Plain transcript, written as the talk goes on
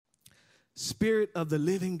Spirit of the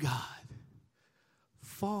living God,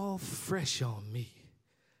 fall fresh on me.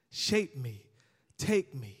 Shape me,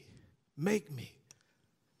 take me, make me,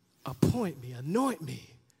 appoint me, anoint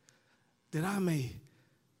me, that I may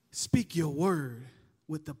speak your word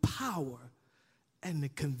with the power and the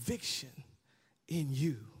conviction in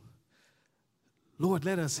you. Lord,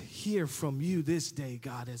 let us hear from you this day,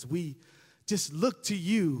 God, as we just look to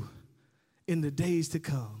you in the days to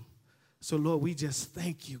come. So, Lord, we just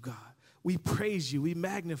thank you, God. We praise you. We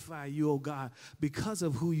magnify you, oh God, because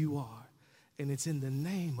of who you are. And it's in the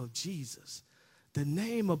name of Jesus, the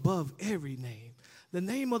name above every name, the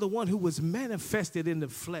name of the one who was manifested in the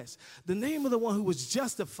flesh, the name of the one who was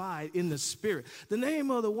justified in the spirit, the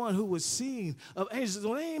name of the one who was seen of angels,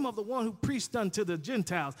 the name of the one who preached unto the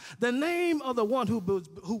Gentiles, the name of the one who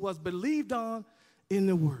was believed on in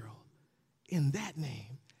the world. In that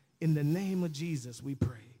name, in the name of Jesus, we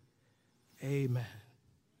pray. Amen.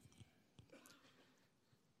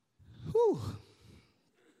 Whew.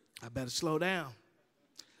 I better slow down.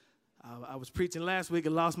 I was preaching last week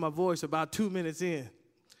and lost my voice about 2 minutes in.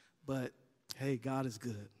 But, hey, God is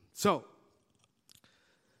good. So,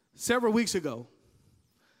 several weeks ago,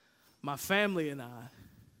 my family and I,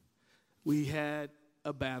 we had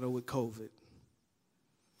a battle with COVID.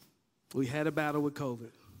 We had a battle with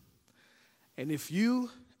COVID. And if you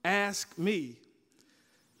ask me,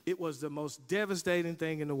 it was the most devastating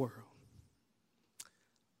thing in the world.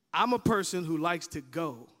 I'm a person who likes to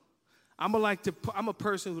go. I'm a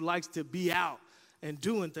person who likes to be out and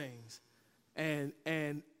doing things. And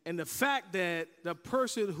the fact that the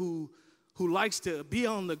person who likes to be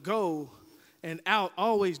on the go and out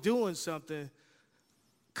always doing something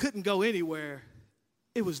couldn't go anywhere,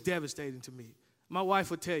 it was devastating to me. My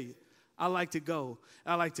wife would tell you, I like to go.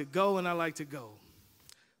 I like to go and I like to go.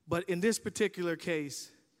 But in this particular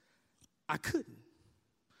case, I couldn't.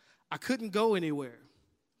 I couldn't go anywhere.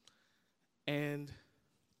 And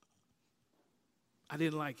I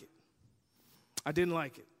didn't like it. I didn't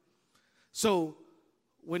like it. So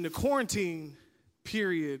when the quarantine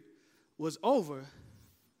period was over,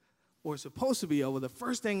 or supposed to be over, the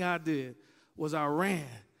first thing I did was I ran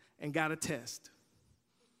and got a test.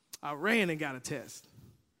 I ran and got a test.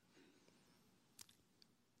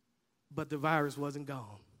 But the virus wasn't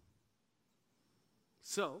gone.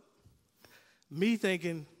 So, me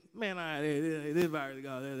thinking, man, this virus is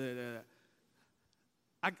gone.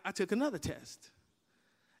 I took another test.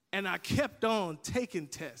 And I kept on taking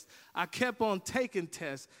tests. I kept on taking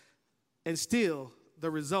tests, and still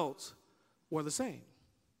the results were the same.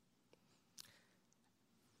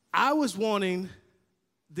 I was wanting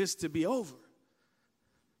this to be over.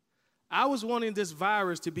 I was wanting this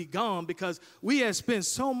virus to be gone because we had spent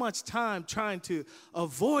so much time trying to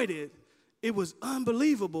avoid it. It was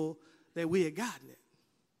unbelievable that we had gotten it.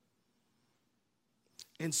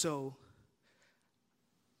 And so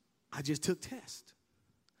I just took tests.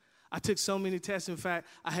 I took so many tests. In fact,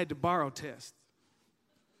 I had to borrow tests.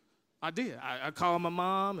 I did. I called my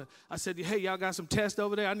mom, and I said, hey, y'all got some tests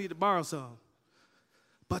over there? I need to borrow some.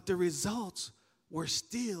 But the results were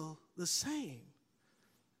still the same.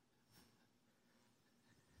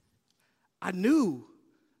 I knew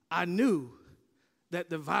that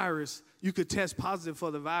the virus, you could test positive for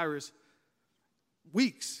the virus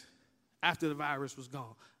weeks after the virus was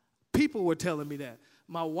gone. People were telling me that.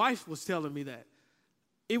 My wife was telling me that.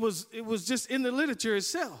 It was just in the literature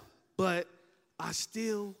itself. But I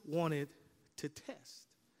still wanted to test.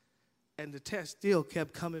 And the test still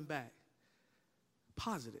kept coming back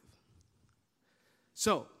positive.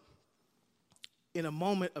 So, in a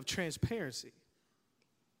moment of transparency,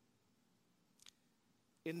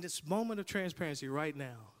 in this moment of transparency right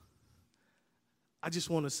now, I just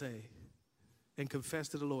want to say and confess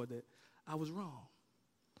to the Lord that I was wrong.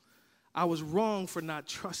 I was wrong for not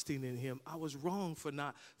trusting in him. I was wrong for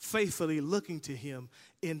not faithfully looking to him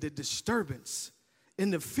in the disturbance.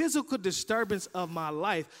 In the physical disturbance of my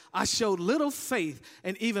life, I showed little faith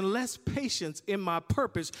and even less patience in my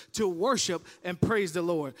purpose to worship and praise the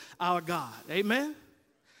Lord, our God. Amen?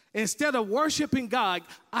 Instead of worshiping God,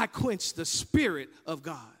 I quenched the Spirit of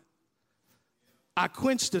God. I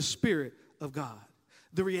quenched the Spirit of God.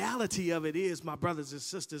 The reality of it is, my brothers and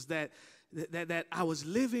sisters, that I was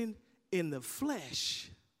living in the flesh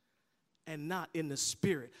and not in the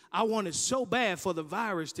spirit. I wanted so bad for the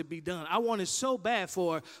virus to be done. I wanted so bad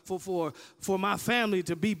for my family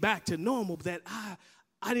to be back to normal that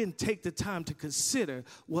I didn't take the time to consider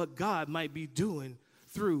what God might be doing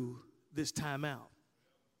through this time out.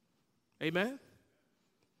 Amen?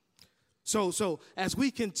 So as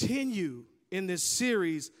we continue in this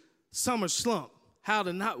series, Summer Slump, how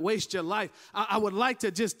to not waste your life, I would like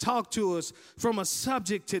to just talk to us from a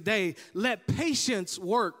subject today. Let patience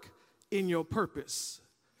work in your purpose.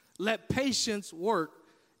 Let patience work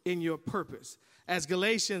in your purpose. As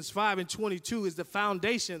Galatians 5:22 is the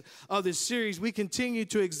foundation of this series, we continue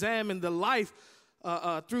to examine the life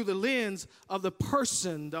through the lens of the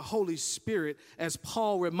person, the Holy Spirit, as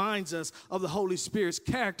Paul reminds us of the Holy Spirit's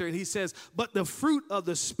character. And he says, but the fruit of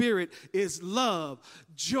the Spirit is love,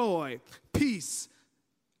 joy, peace,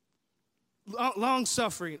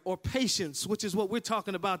 long-suffering, or patience, which is what we're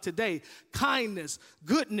talking about today, kindness,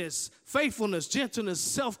 goodness, faithfulness, gentleness,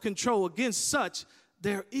 self-control. Against such,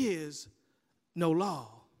 there is no law.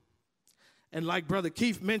 And like Brother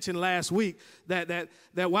Keith mentioned last week, that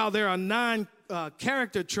while there are 9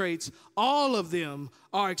 character traits, all of them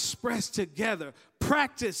are expressed together,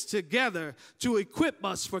 practiced together to equip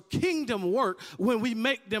us for kingdom work when we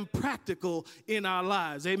make them practical in our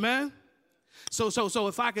lives. Amen? So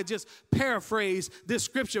if I could just paraphrase this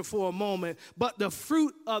scripture for a moment, but the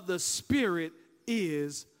fruit of the Spirit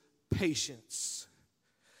is patience.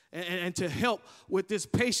 And to help with this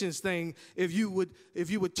patience thing, if you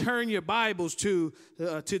would turn your Bibles to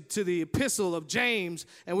the epistle of James,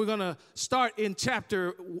 and we're going to start in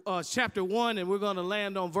chapter 1, and we're going to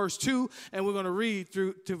land on verse 2, and we're going to read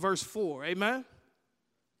through to verse 4. Amen?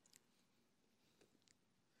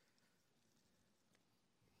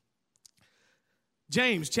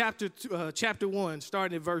 James chapter 1,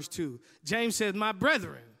 starting at verse 2. James says, my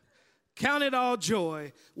brethren, count it all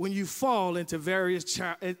joy when you fall into various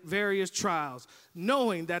trials,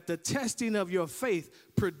 knowing that the testing of your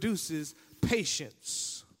faith produces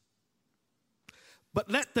patience. But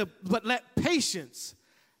let patience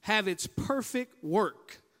have its perfect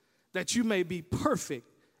work, that you may be perfect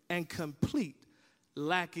and complete,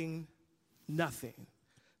 lacking nothing.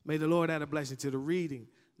 May the Lord add a blessing to the reading,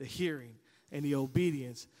 the hearing, and the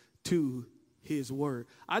obedience to his word.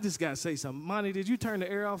 I just got to say something. Monty, did you turn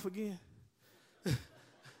the air off again?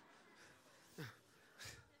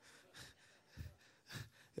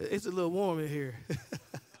 It's a little warm in here.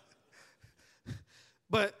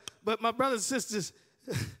 But my brothers and sisters,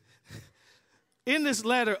 in this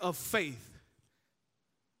letter of faith,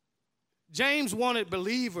 James wanted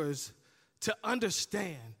believers to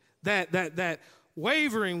understand that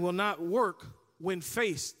wavering will not work when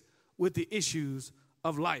faced with the issues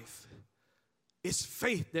of life. It's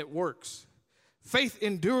faith that works. Faith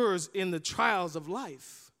endures in the trials of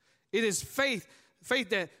life. It is faith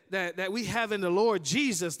that we have in the Lord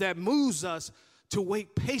Jesus that moves us to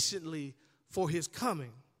wait patiently for his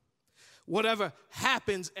coming. Whatever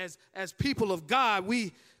happens as people of God,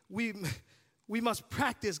 we must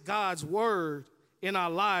practice God's word in our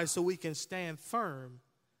lives so we can stand firm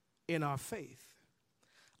in our faith.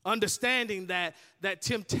 Understanding that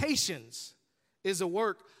temptations is a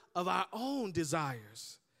work of our own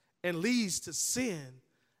desires and leads to sin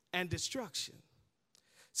and destruction.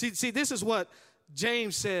 See, this is what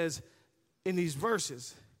James says in these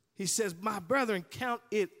verses. He says, my brethren, count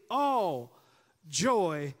it all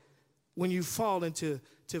joy when you fall into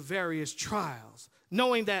various trials,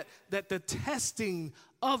 knowing that the testing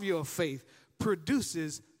of your faith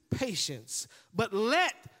produces patience. But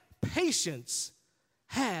let patience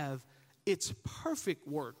have its perfect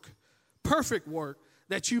work,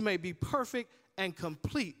 that you may be perfect and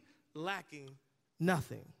complete, lacking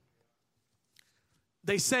nothing.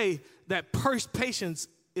 They say that patience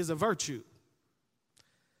is a virtue.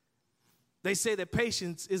 They say that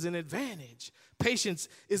patience is an advantage. Patience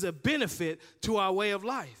is a benefit to our way of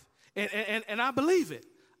life. And I believe it.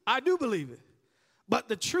 I do believe it. But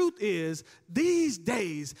the truth is, these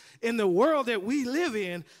days, in the world that we live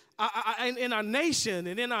in our nation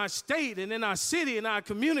and in our state and in our city and our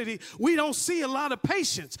community, we don't see a lot of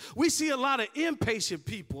patience. We see a lot of impatient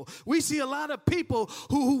people. We see a lot of people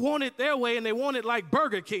who want it their way, and they want it like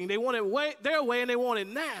Burger King. They want it their way, and they want it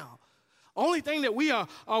now. Only thing that we are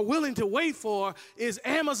willing to wait for is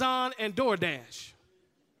Amazon and DoorDash.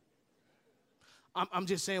 I'm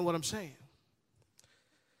just saying what I'm saying.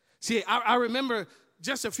 See, I remember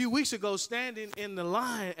just a few weeks ago standing in the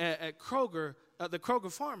line at Kroger, the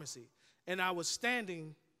Kroger pharmacy, and I was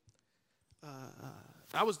standing,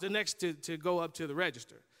 I was the next to go up to the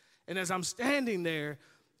register. And as I'm standing there,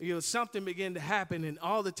 something began to happen, and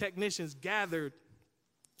all the technicians gathered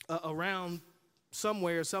around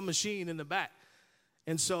somewhere, some machine in the back.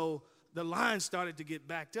 And so the line started to get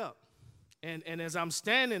backed up. And as I'm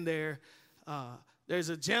standing there, there's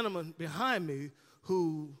a gentleman behind me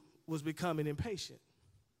who was becoming impatient.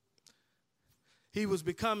 He was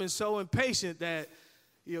becoming so impatient that,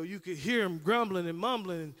 you could hear him grumbling and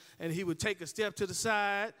mumbling, and he would take a step to the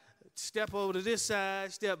side, step over to this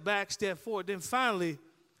side, step back, step forward. Then finally,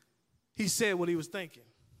 he said what he was thinking.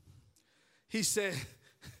 He said,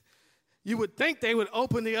 you would think they would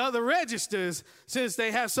open the other registers since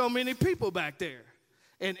they have so many people back there.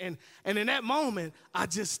 And in that moment, I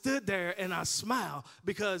just stood there and I smiled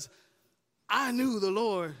because I knew the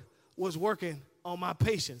Lord was working on my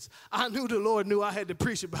patience. I knew the Lord knew I had to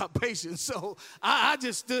preach about patience. So I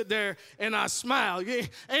just stood there and I smiled. Yeah.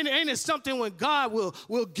 Ain't it something when God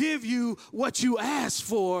will give you what you ask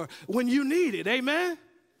for when you need it? Amen?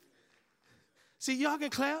 See, y'all can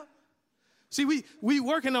clap. See, we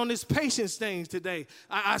working on this patience thing today.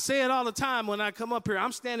 I say it all the time when I come up here.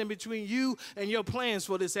 I'm standing between you and your plans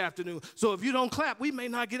for this afternoon. So if you don't clap, we may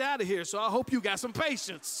not get out of here. So I hope you got some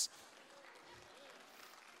patience.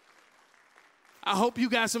 I hope you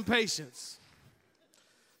got some patience.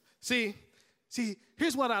 See,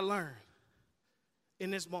 here's what I learned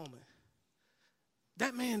in this moment.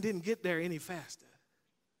 That man didn't get there any faster.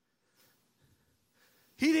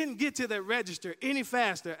 He didn't get to that register any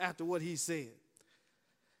faster after what he said.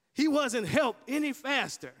 He wasn't helped any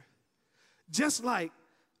faster. Just like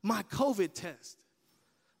my COVID test.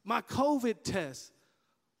 My COVID test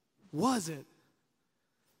wasn't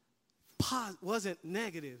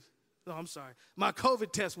negative. No, I'm sorry. My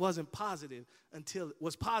COVID test wasn't positive until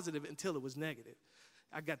it was negative.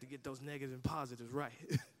 I got to get those negatives and positives right.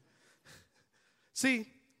 See,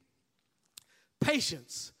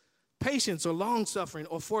 patience or long-suffering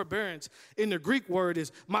or forbearance in the Greek word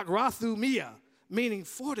is makrothumia, meaning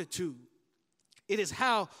fortitude. It is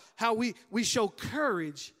how we show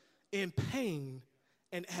courage in pain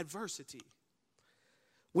and adversity.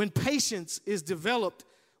 When patience is developed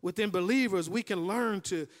within believers, we can learn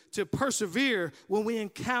to persevere when we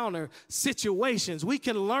encounter situations. We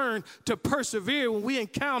can learn to persevere when we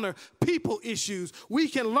encounter people issues. We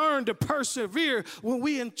can learn to persevere when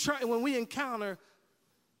we encounter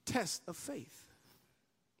tests of faith.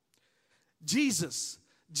 Jesus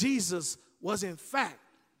was in fact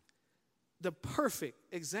the perfect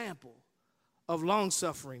example of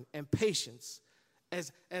long-suffering and patience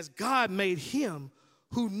as God made him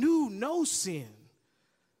who knew no sin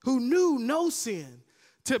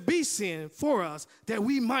to be sin for us, that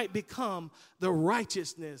we might become the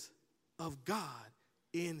righteousness of God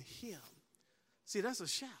in him. See, that's a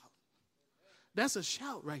shout. That's a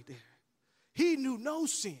shout right there. He knew no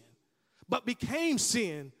sin, but became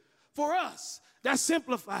sin for us. That's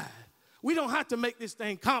simplified. We don't have to make this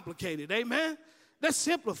thing complicated, amen? Let's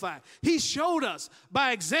simplify. He showed us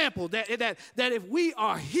by example that if we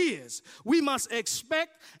are his, we must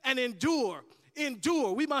expect and endure.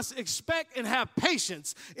 We must expect and have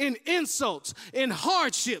patience in insults, in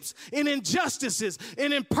hardships, in injustices,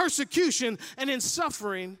 and in persecution, and in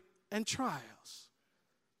suffering and trials.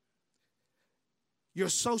 Your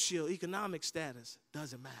socioeconomic status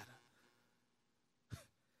doesn't matter.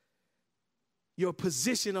 Your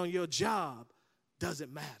position on your job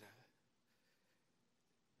doesn't matter.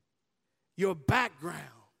 Your background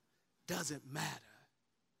doesn't matter.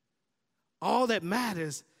 All that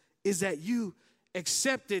matters is that you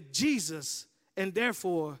accepted Jesus, and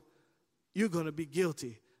therefore you're going to be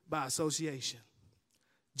guilty by association.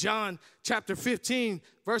 John chapter 15,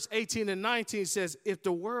 verse 18 and 19 says, if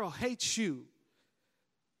the world hates you,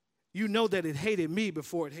 you know that it hated me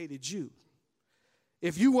before it hated you.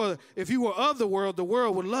 If you were of the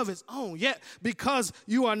world would love its own. Yet because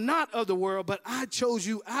you are not of the world, but I chose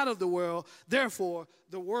you out of the world, therefore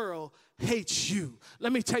the world hates you.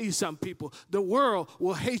 Let me tell you something, people. The world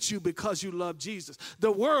will hate you because you love Jesus.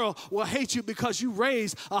 The world will hate you because you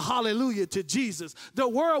raise a hallelujah to Jesus. The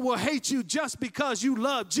world will hate you just because you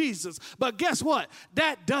love Jesus. But guess what?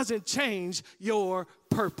 That doesn't change your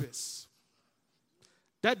purpose.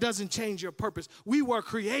 That doesn't change your purpose. We were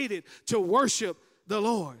created to worship the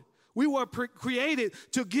Lord. We were created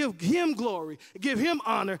to give him glory, give him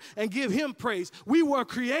honor, and give him praise. We were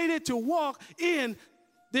created to walk in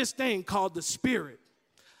this thing called the Spirit.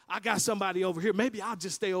 I got somebody over here. Maybe I'll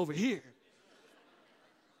just stay over here.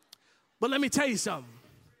 But let me tell you something.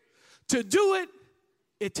 To do it,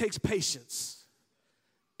 it takes patience.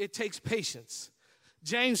 It takes patience.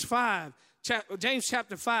 James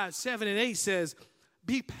chapter 5, 7 and 8 says,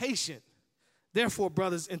 be patient, therefore,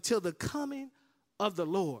 brothers, until the coming of the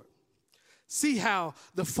Lord. See how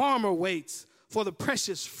the farmer waits for the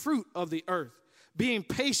precious fruit of the earth, being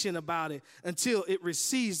patient about it until it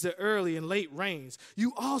receives the early and late rains.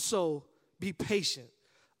 You also be patient.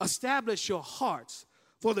 Establish your hearts,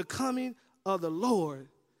 for the coming of the Lord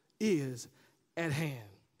is at hand.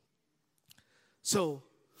 So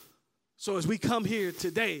as we come here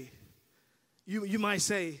today, you might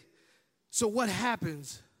say, so what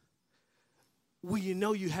happens when you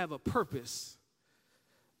know you have a purpose,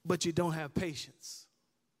 but you don't have patience.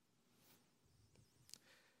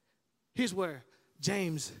 Here's where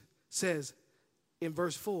James says in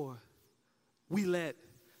verse 4, we let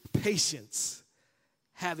patience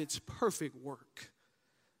have its perfect work,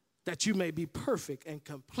 that you may be perfect and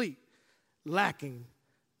complete, lacking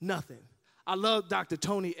nothing. I love Dr.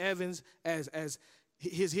 Tony Evans as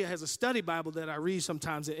he has a study Bible that I read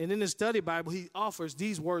sometimes. And in his study Bible, he offers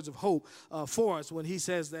these words of hope for us when he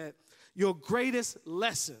says that your greatest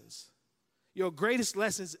lessons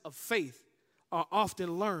of faith are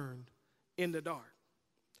often learned in the dark.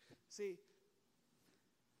 See,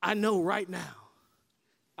 I know right now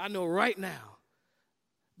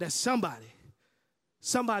that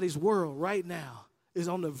somebody's world right now is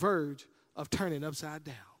on the verge of turning upside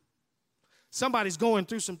down. Somebody's going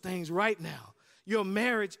through some things right now. Your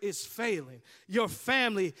marriage is failing. Your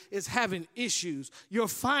family is having issues. Your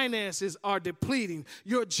finances are depleting.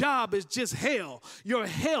 Your job is just hell. Your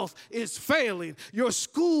health is failing. Your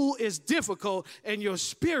school is difficult, and your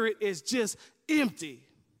spirit is just empty.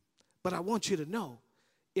 But I want you to know,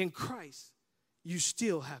 in Christ, you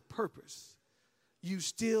still have purpose. You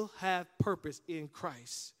still have purpose in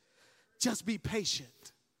Christ. Just be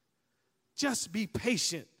patient. Just be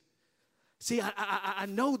patient. See, I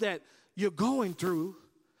know that you're going through,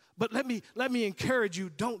 but let me encourage you,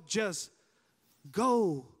 don't just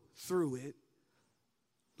go through it.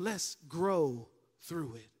 Let's grow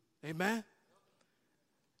through it. Amen?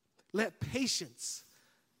 Let patience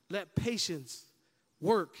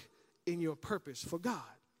work in your purpose for God.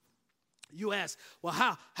 You ask,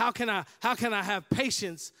 well, how can I have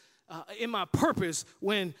patience in my purpose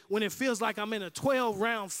when it feels like I'm in a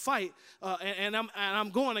 12-round fight and I'm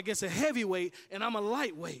going against a heavyweight and I'm a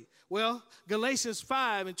lightweight? Well, Galatians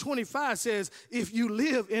 5:25 says, if you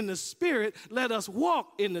live in the Spirit, let us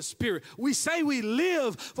walk in the Spirit. We say we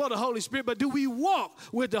live for the Holy Spirit, but do we walk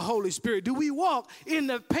with the Holy Spirit? Do we walk in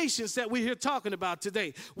the patience that we're here talking about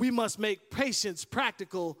today? We must make patience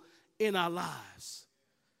practical in our lives.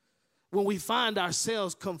 When we find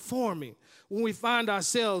ourselves conforming, when we find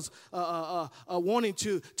ourselves wanting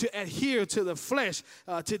to adhere to the flesh,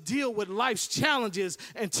 to deal with life's challenges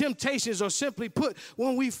and temptations, or simply put,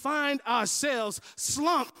 when we find ourselves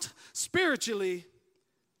slumped spiritually,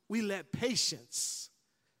 we let patience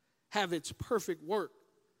have its perfect work,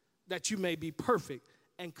 that you may be perfect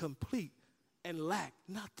and complete and lack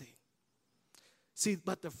nothing. See,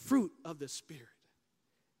 but the fruit of the Spirit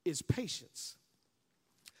is patience.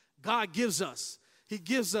 God gives us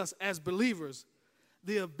as believers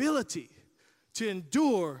the ability to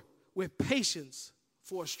endure with patience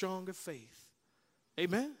for a stronger faith.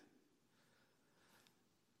 Amen?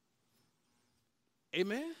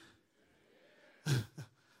 Amen?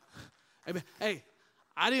 Amen. Hey,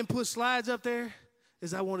 I didn't put slides up there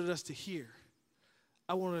as I wanted us to hear.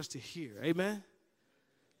 I wanted us to hear. Amen?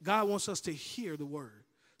 God wants us to hear the word.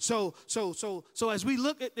 So as we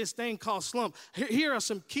look at this thing called slump, here are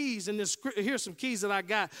some keys in this. Here's some keys that I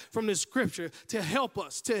got from this scripture to help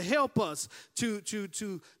us to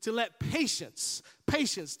let patience,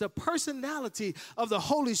 the personality of the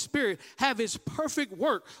Holy Spirit, have its perfect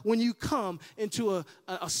work when you come into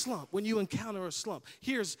a slump, when you encounter a slump.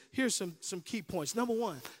 Here's some key points. Number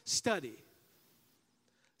one, study.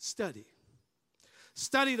 Study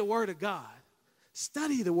the Word of God.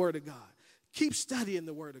 Study the Word of God. Keep studying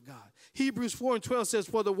the Word of God. Hebrews 4:12 says,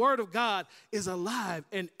 for the Word of God is alive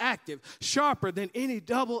and active, sharper than any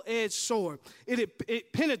double-edged sword.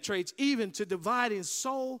 It penetrates even to dividing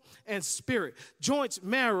soul and spirit, joints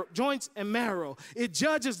and marrow. It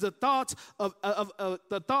judges the thoughts of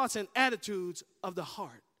the thoughts and attitudes of the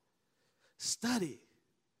heart. Study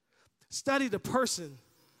the person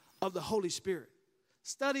of the Holy Spirit.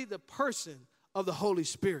 Study the person of the Holy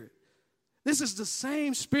Spirit. This is the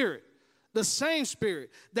same Spirit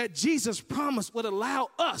that Jesus promised would allow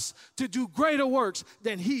us to do greater works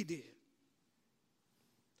than he did.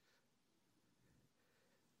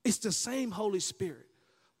 It's the same Holy Spirit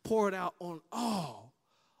poured out on all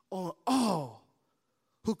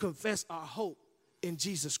who confess our hope in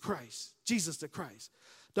Jesus Christ, Jesus the Christ.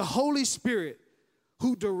 The Holy Spirit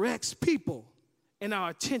who directs people and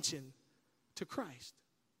our attention to Christ.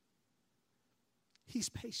 He's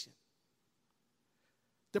patient.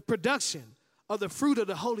 The production of the fruit of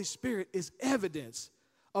the Holy Spirit is evidence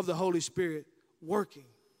of the Holy Spirit working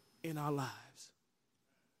in our lives.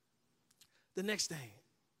 The next thing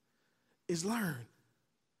is learn.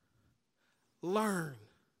 Learn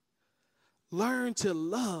to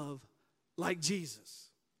love like Jesus.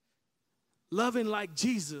 Loving like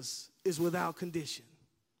Jesus is without condition.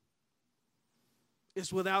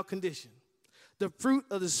 It's without condition. The fruit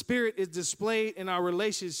of the Spirit is displayed in our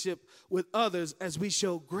relationship with others as we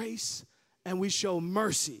show grace and we show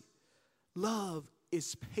mercy. Love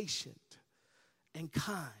is patient and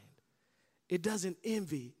kind. It doesn't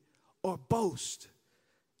envy or boast.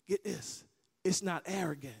 Get this, it's not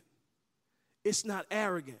arrogant. It's not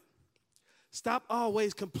arrogant. Stop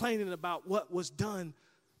always complaining about what was done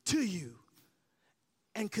to you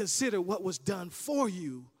and consider what was done for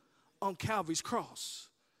you on Calvary's cross.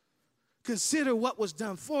 Consider what was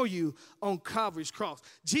done for you on Calvary's cross.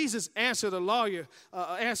 Jesus answered the lawyer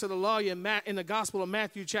in the Gospel of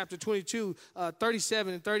Matthew chapter 22,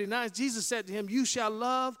 37 and 39. Jesus said to him, you shall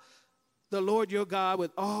love the Lord your God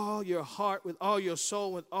with all your heart, with all your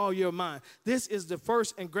soul, with all your mind. This is the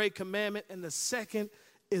first and great commandment, and the second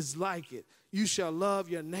is like it. You shall love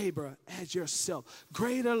your neighbor as yourself.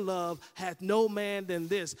 Greater love hath no man than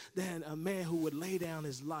this, than a man who would lay down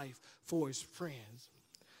his life for his friends.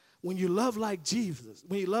 When you love like Jesus,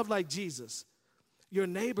 your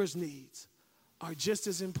neighbor's needs are just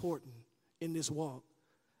as important in this walk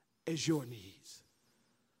as your needs.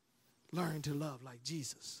 Learn to love like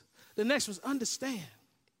Jesus. The next was understand.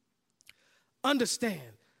 Understand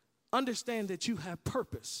that you have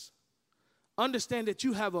purpose. Understand that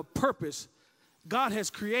you have a purpose. God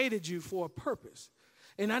has created you for a purpose.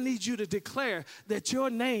 And I need you to declare that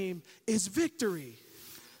your name is victory.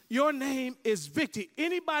 Your name is victory.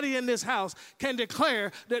 Anybody in this house can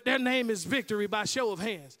declare that their name is victory by show of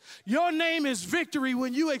hands. Your name is victory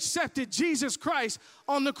when you accepted Jesus Christ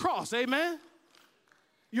on the cross. Amen?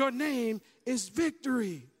 Your name is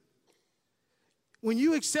victory. When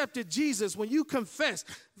you accepted Jesus, when you confessed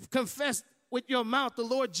with your mouth the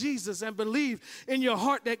Lord Jesus and believe in your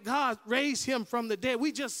heart that God raised him from the dead.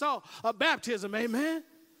 We just saw a baptism, amen?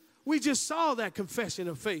 We just saw that confession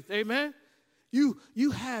of faith, amen?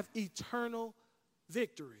 You have eternal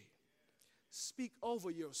victory. Speak over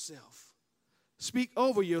yourself. Speak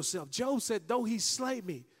over yourself. Job said, though he slay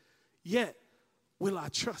me, yet will I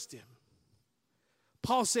trust him.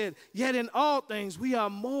 Paul said, yet in all things we are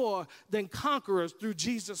more than conquerors through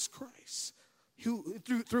Jesus Christ,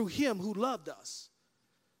 through him who loved us.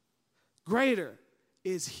 Greater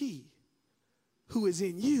is he who is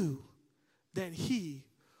in you than he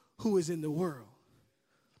who is in the world.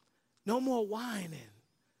 No more whining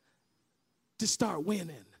to start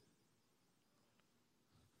winning.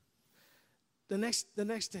 The next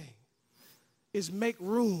thing is make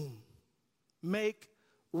room. Make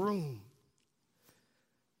room.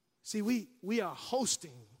 See, we are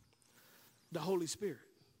hosting the Holy Spirit.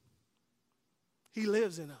 He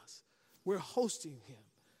lives in us. We're hosting him.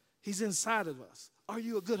 He's inside of us. Are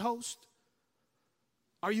you a good host?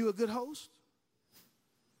 Are you a good host?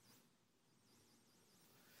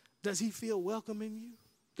 Does he feel welcome in you?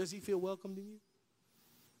 Does he feel welcomed in you?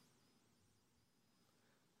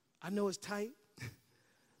 I know it's tight,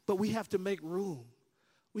 but we have to make room.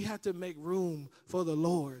 We have to make room for the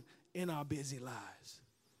Lord in our busy lives.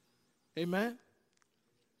 Amen?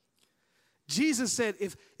 Jesus said,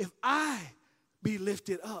 if I be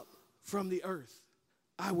lifted up from the earth,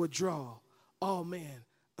 I will draw all men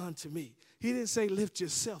unto me. He didn't say lift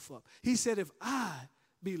yourself up. He said, if I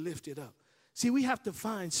be lifted up. See, we have to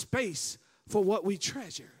find space for what we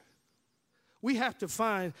treasure. We have to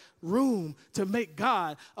find room to make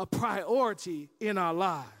God a priority in our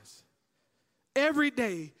lives. Every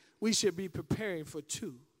day, we should be preparing for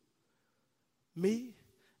two, me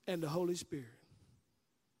and the Holy Spirit.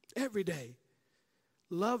 Every day,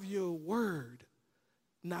 love your word,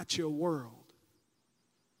 not your world.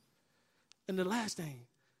 And the last thing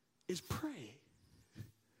is pray.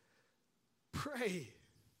 Pray.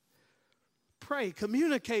 Pray.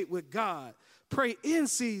 Communicate with God. Pray in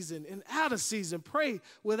season and out of season. Pray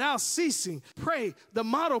without ceasing. Pray the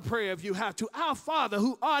model prayer if you have to. Our Father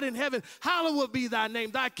who art in heaven, hallowed be thy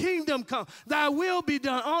name. Thy kingdom come. Thy will be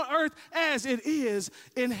done on earth as it is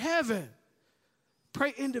in heaven.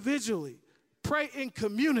 Pray individually. Pray in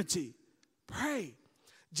community. Pray.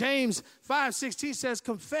 James 5:16 says,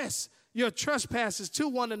 confess your trespasses to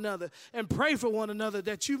one another and pray for one another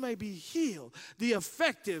that you may be healed. The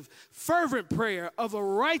effective, fervent prayer of a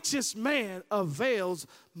righteous man avails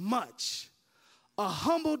much. A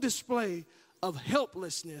humble display of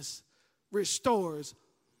helplessness restores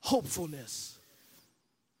hopefulness.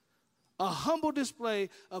 A humble display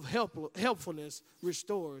of helpfulness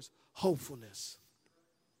restores hopefulness.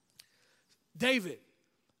 David,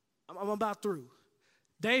 I'm about through.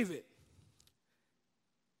 David,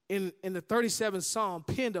 in the 37th Psalm,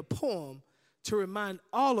 penned a poem to remind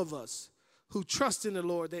all of us who trust in the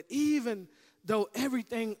Lord that even though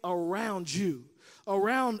everything around you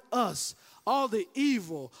around us, all the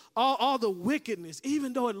evil, all the wickedness,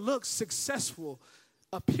 even though it looks successful,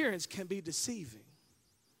 appearance can be deceiving.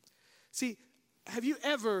 See, have you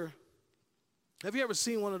ever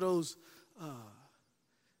seen one of those,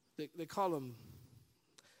 they call them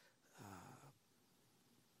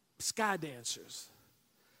sky dancers,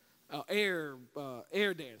 air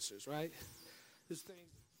dancers, right? This thing.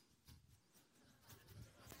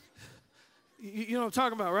 You know what I'm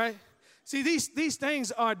talking about, right? See, these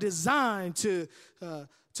things are designed to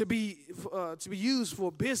be used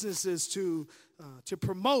for businesses to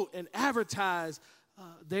promote and advertise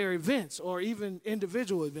their events or even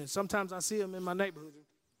individual events. Sometimes I see them in my neighborhood.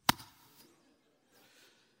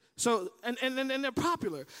 So and they're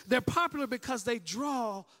popular. They're popular because they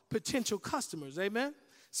draw potential customers. Amen.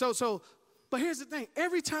 So, but here's the thing.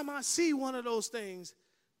 Every time I see one of those things,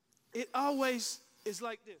 it always is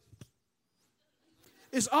like this.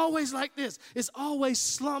 It's always like this. It's always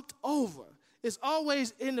slumped over. It's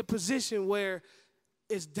always in the position where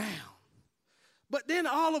it's down. But then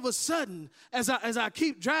all of a sudden, as I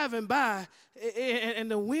keep driving by,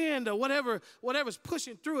 and the wind or whatever's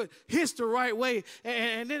pushing through it hits the right way,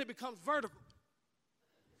 and then it becomes vertical.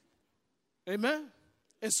 Amen?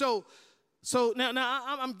 And so now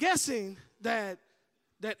I'm guessing that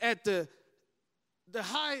at the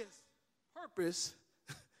highest purpose,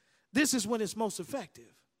 this is when it's most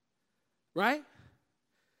effective, right?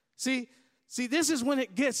 See, this is when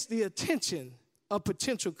it gets the attention of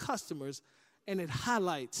potential customers and it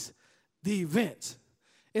highlights the event.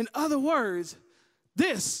 In other words,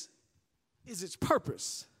 this is its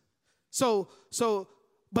purpose. But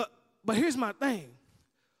here's my thing.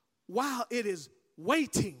 While it is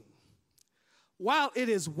waiting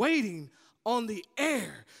on the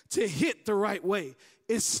air to hit the right way,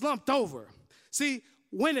 it's slumped over. See,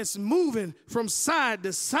 when it's moving from side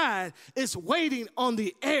to side, it's waiting on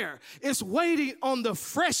the air. It's waiting on the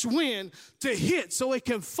fresh wind to hit so it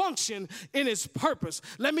can function in its purpose.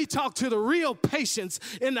 Let me talk to the real patients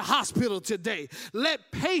in the hospital today.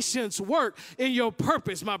 Let patience work in your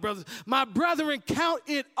purpose, my brothers. My brethren, count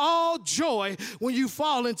it all joy when you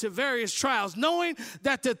fall into various trials, knowing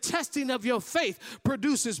that the testing of your faith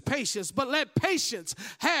produces patience. But let patience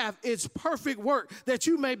have its perfect work, that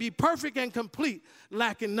you may be perfect and complete,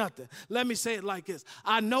 lacking nothing. Let me say it like this.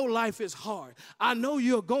 I know life is hard. I know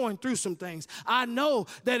you're going through some things. I know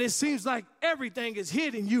that it seems like everything is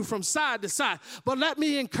hitting you from side to side. But let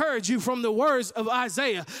me encourage you from the words of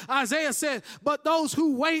Isaiah. Isaiah said, but those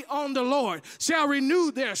who wait on the Lord shall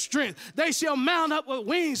renew their strength. They shall mount up with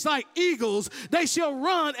wings like eagles. They shall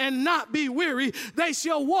run and not be weary. They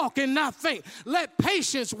shall walk and not faint. Let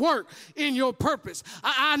patience work in your purpose.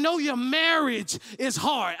 I know your marriage is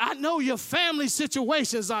hard. I know your family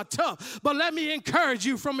situations are tough, but let me encourage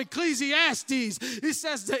you from Ecclesiastes. It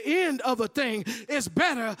says the end of a thing is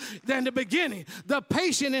better than the beginning. The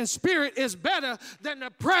patient in spirit is better than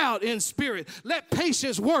the proud in spirit. Let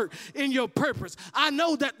patience work in your purpose. I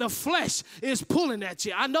know that the flesh is pulling at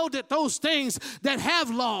you. I know that those things that have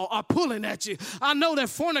law are pulling at you. I know that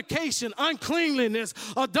fornication, uncleanliness,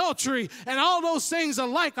 adultery, and all those things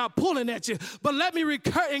alike are pulling at you. But let me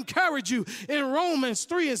encourage you in Romans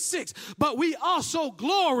 3:6. But we also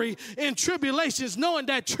glory in tribulations, knowing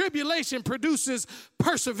that tribulation produces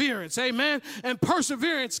perseverance, amen, and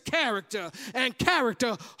perseverance, character, and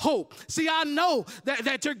character, hope. See, I know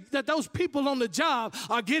that those people on the job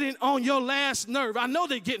are getting on your last nerve. I know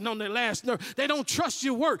they're getting on their last nerve. They don't trust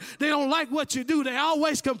your work. They don't like what you do. They're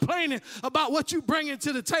always complaining about what you bring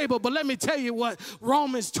into the table. But let me tell you what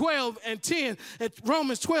Romans 12:10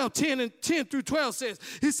 and 10 through 12 says.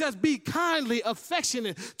 He says, be kindly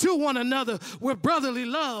affectionate to one another with brotherly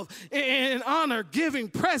love and honor, giving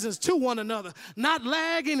presents to one another, not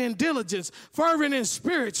lagging in diligence, fervent in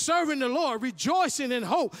spirit, serving the Lord, rejoicing in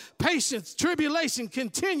hope, patience, tribulation,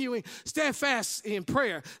 continuing steadfast in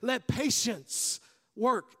prayer. Let patience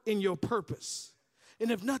work in your purpose. And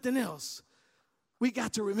if nothing else, we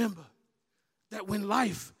got to remember that when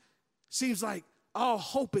life seems like all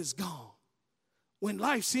hope is gone, when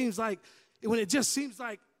it just seems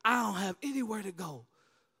like I don't have anywhere to go,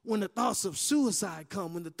 when the thoughts of suicide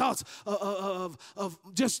come, when the thoughts of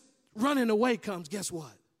just running away comes, guess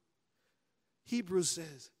what? Hebrews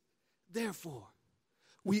says, therefore,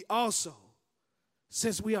 we also,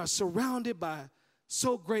 since we are surrounded by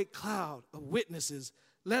so great cloud of witnesses,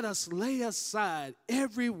 let us lay aside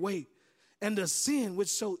every weight and the sin which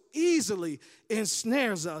so easily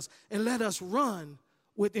ensnares us, and let us run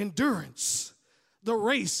with endurance the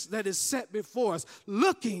race that is set before us,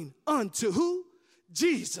 looking unto who?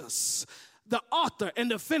 Jesus, the author and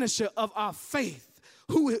the finisher of our faith,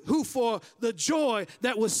 who for the joy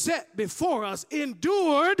that was set before us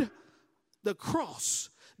endured the cross,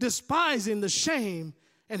 despising the shame,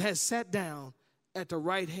 and has sat down at the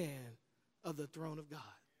right hand of the throne of God.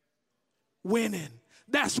 Winning.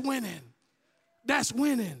 That's winning. That's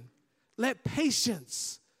winning. Let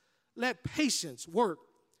patience work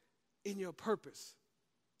in your purpose.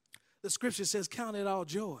 The scripture says, count it all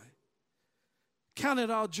joy. Count it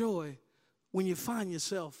all joy when you find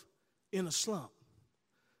yourself in a slump.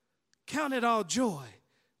 Count it all joy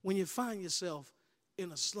when you find yourself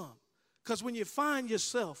in a slump. Because when you find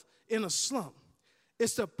yourself in a slump,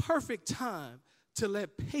 it's the perfect time to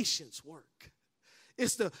let patience work.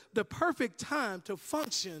 It's the perfect time to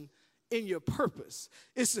function in your purpose.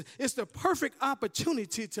 It's the perfect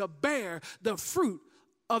opportunity to bear the fruit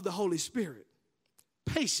of the Holy Spirit.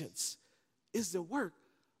 Patience is the work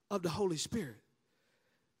of the Holy Spirit.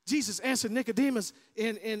 Jesus answered Nicodemus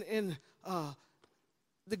in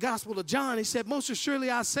the Gospel of John. He said, most assuredly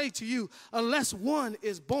I say to you, unless one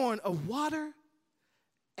is born of water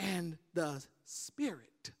and the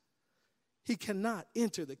Spirit, he cannot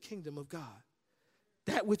enter the kingdom of God.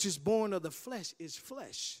 That which is born of the flesh is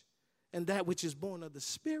flesh, and that which is born of the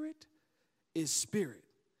Spirit is spirit.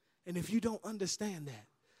 And if you don't understand that,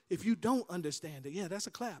 if you don't understand it, yeah, that's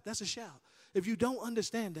a clap, that's a shout. If you don't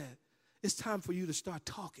understand that, it's time for you to start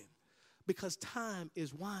talking, because time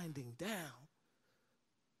is winding down.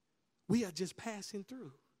 We are just passing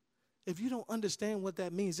through. If you don't understand what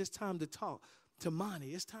that means, it's time to talk to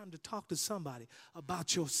Monty. It's time to talk to somebody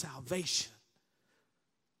about your salvation.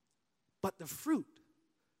 But the fruit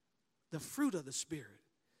of the Spirit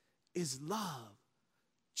is love,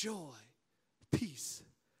 joy, peace,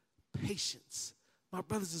 patience. My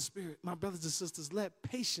brothers and sisters, let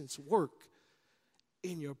patience work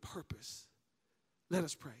in your purpose. Let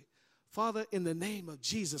us pray. Father, in the name of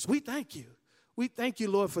Jesus, we thank you. We thank you,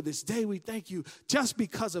 Lord, for this day. We thank you just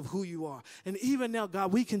because of who you are. And even now,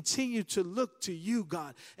 God, we continue to look to you,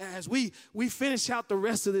 God. As we finish out the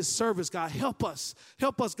rest of this service, God, help us,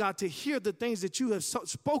 God, to hear the things that you have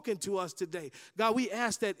spoken to us today. God, we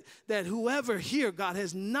ask that whoever here, God,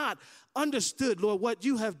 has not understood, Lord, what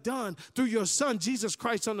you have done through your Son, Jesus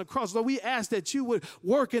Christ, on the cross. Lord, we ask that you would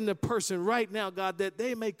work in the person right now, God, that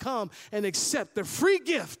they may come and accept the free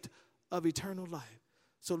gift of eternal life.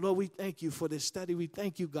 So, Lord, we thank you for this study. We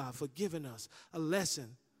thank you, God, for giving us a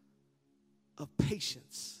lesson of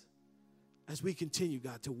patience as we continue,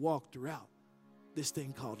 God, to walk throughout this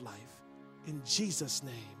thing called life. In Jesus'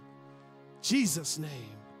 name, Jesus' name,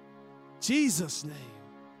 Jesus' name,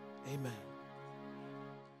 amen.